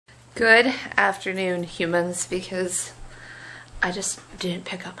Good afternoon, humans, because I just didn't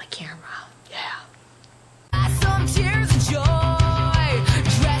pick up my camera. Yeah. Some tears of joy,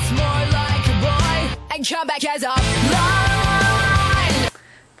 dress more like a boy, and come back as a line.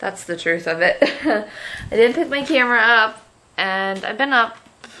 That's the truth of it. I didn't pick my camera up, and I've been up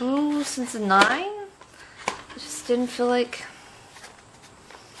since 9. I just didn't feel like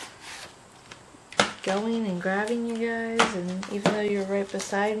going and grabbing you guys, and even though you're right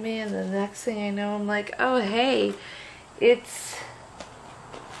beside me, and the next thing I know I'm like, oh hey, it's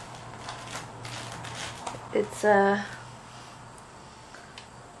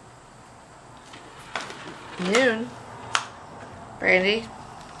noon. Brandy,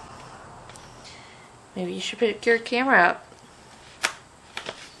 maybe you should pick your camera up.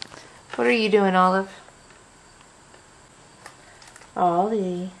 What are you doing, Olive?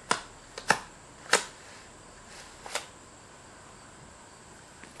 Ollie.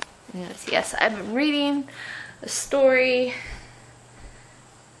 Yes, I've been reading a story. I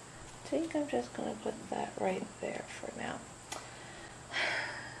think I'm just going to put that right there for now.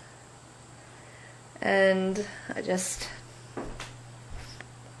 And I just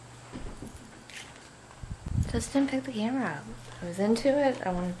didn't pick the camera up. I was into it.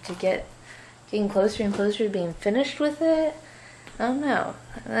 I wanted to getting closer and closer to being finished with it. I don't know.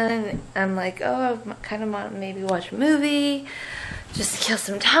 And then I'm like, oh, I kind of want to maybe watch a movie just to kill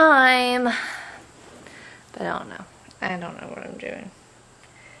some time. But I don't know. I don't know what I'm doing.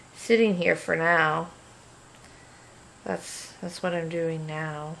 Sitting here for now. That's what I'm doing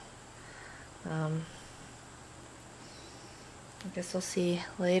now. I guess I'll see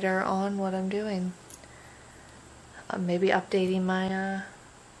later on what I'm doing. Maybe updating my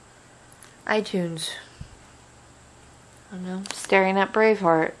iTunes. I don't know, staring at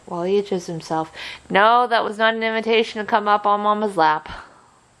Braveheart while he itches himself. No, that was not an invitation to come up on Mama's lap.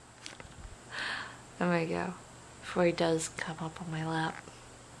 There we go. Before he does come up on my lap.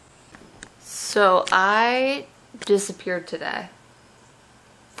 So I disappeared today.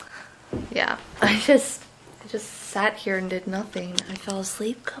 Yeah, I just sat here and did nothing. I fell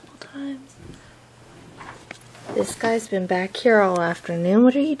asleep a couple times. This guy's been back here all afternoon.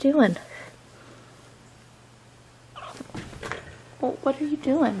 What are you doing? Well, what are you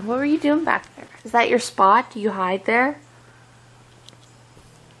doing? What were you doing back there? Is that your spot? Do you hide there?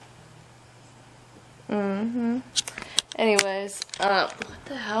 Mm-hmm. Anyways, what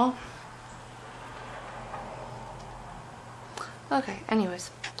the hell? Okay, anyways.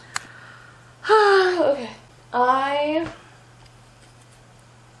 Okay. I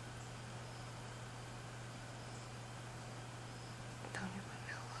don't even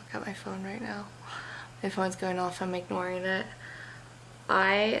look at my phone right now. My phone's going off. I'm ignoring it.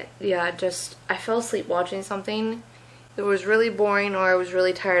 I fell asleep watching something. It was really boring, or I was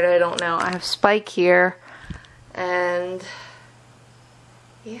really tired. I don't know. I have Spike here, and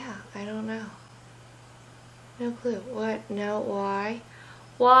yeah, I don't know. No clue. What? No. Why?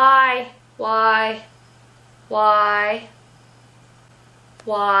 Why? Why? Why?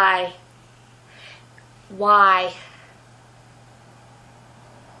 Why? Why?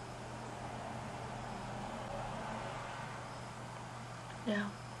 No.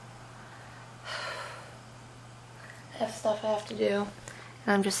 I have stuff I have to do.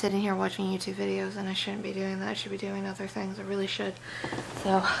 And I'm just sitting here watching YouTube videos, and I shouldn't be doing that. I should be doing other things. I really should.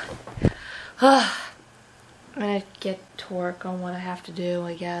 So, I'm gonna get to work on what I have to do,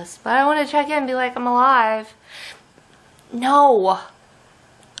 I guess. But I want to check in and be like, I'm alive. No!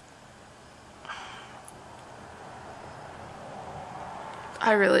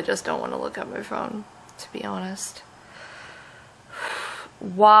 I really just don't want to look at my phone, to be honest.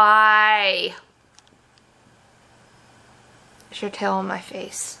 Why? Is your tail on my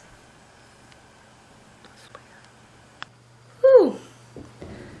face? Whew.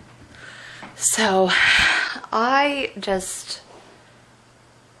 So, I just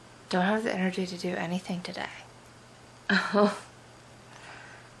don't have the energy to do anything today.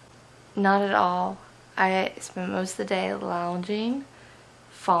 Not at all. I spent most of the day lounging,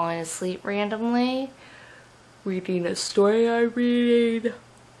 falling asleep randomly, reading a story I'm reading,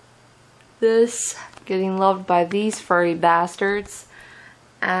 getting loved by these furry bastards,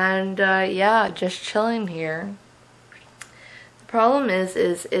 and yeah, just chilling here. The problem is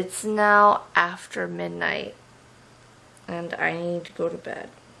it's now after midnight, and I need to go to bed.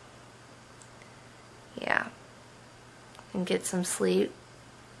 Yeah. And get some sleep,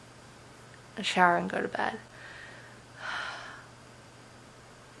 a shower, and go to bed.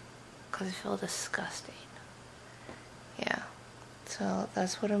 Because I feel disgusting. Yeah. So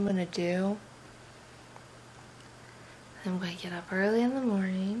that's what I'm gonna do. I'm gonna get up early in the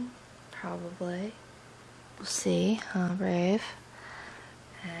morning, We'll see, huh, brave?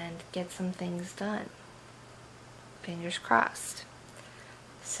 And get some things done. Fingers crossed.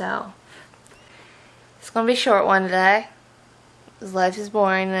 So, it's going to be a short one today. Because life is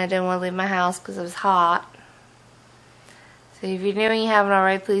boring and I didn't want to leave my house because it was hot. So if you're new and you haven't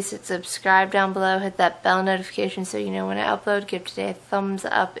already, please hit subscribe down below. Hit that bell notification so you know when I upload. Give today a thumbs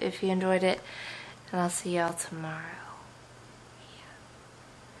up if you enjoyed it. And I'll see y'all tomorrow.